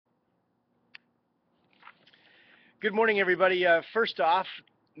Good morning, everybody. First off,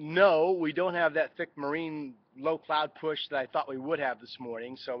 no, we don't have that thick marine low cloud push that I thought we would have this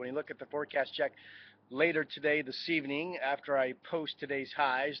morning. So when you look at the forecast check later today, this evening, after I post today's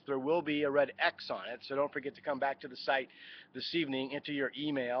highs, there will be a red X on it. So don't forget to come back to the site this evening, enter your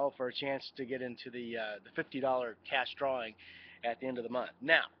email for a chance to get into the $50 cash drawing at the end of the month.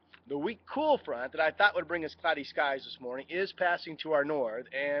 Now, the weak cool front that I thought would bring us cloudy skies this morning is passing to our north,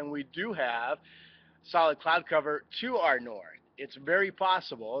 and we do have solid cloud cover to our north. It's very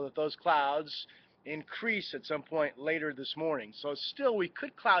possible that those clouds increase at some point later this morning. So still, we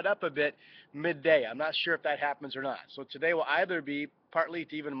could cloud up a bit midday. I'm not sure if that happens or not. So today will either be partly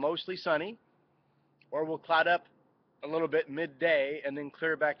to even mostly sunny, or we'll cloud up a little bit midday and then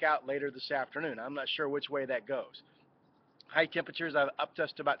clear back out later this afternoon. I'm not sure which way that goes. High temperatures up to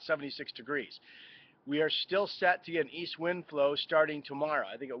about 76 degrees. We are still set to get an east wind flow starting tomorrow.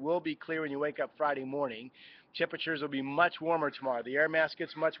 I think it will be clear when you wake up Friday morning. Temperatures will be much warmer tomorrow. The air mass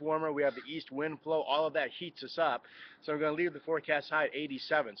gets much warmer. We have the east wind flow. All of that heats us up. So we're going to leave the forecast high at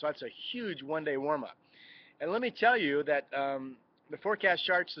 87. So that's a huge one-day warm-up. And let me tell you that the forecast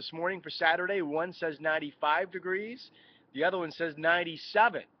charts this morning for Saturday, one says 95 degrees. The other one says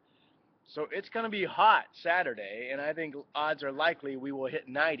 97. So it's going to be hot Saturday, and I think odds are likely we will hit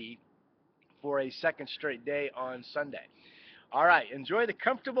 90 for a second straight day on Sunday. All right, enjoy the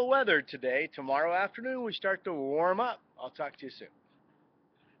comfortable weather today. Tomorrow afternoon, we start to warm up. I'll talk to you soon.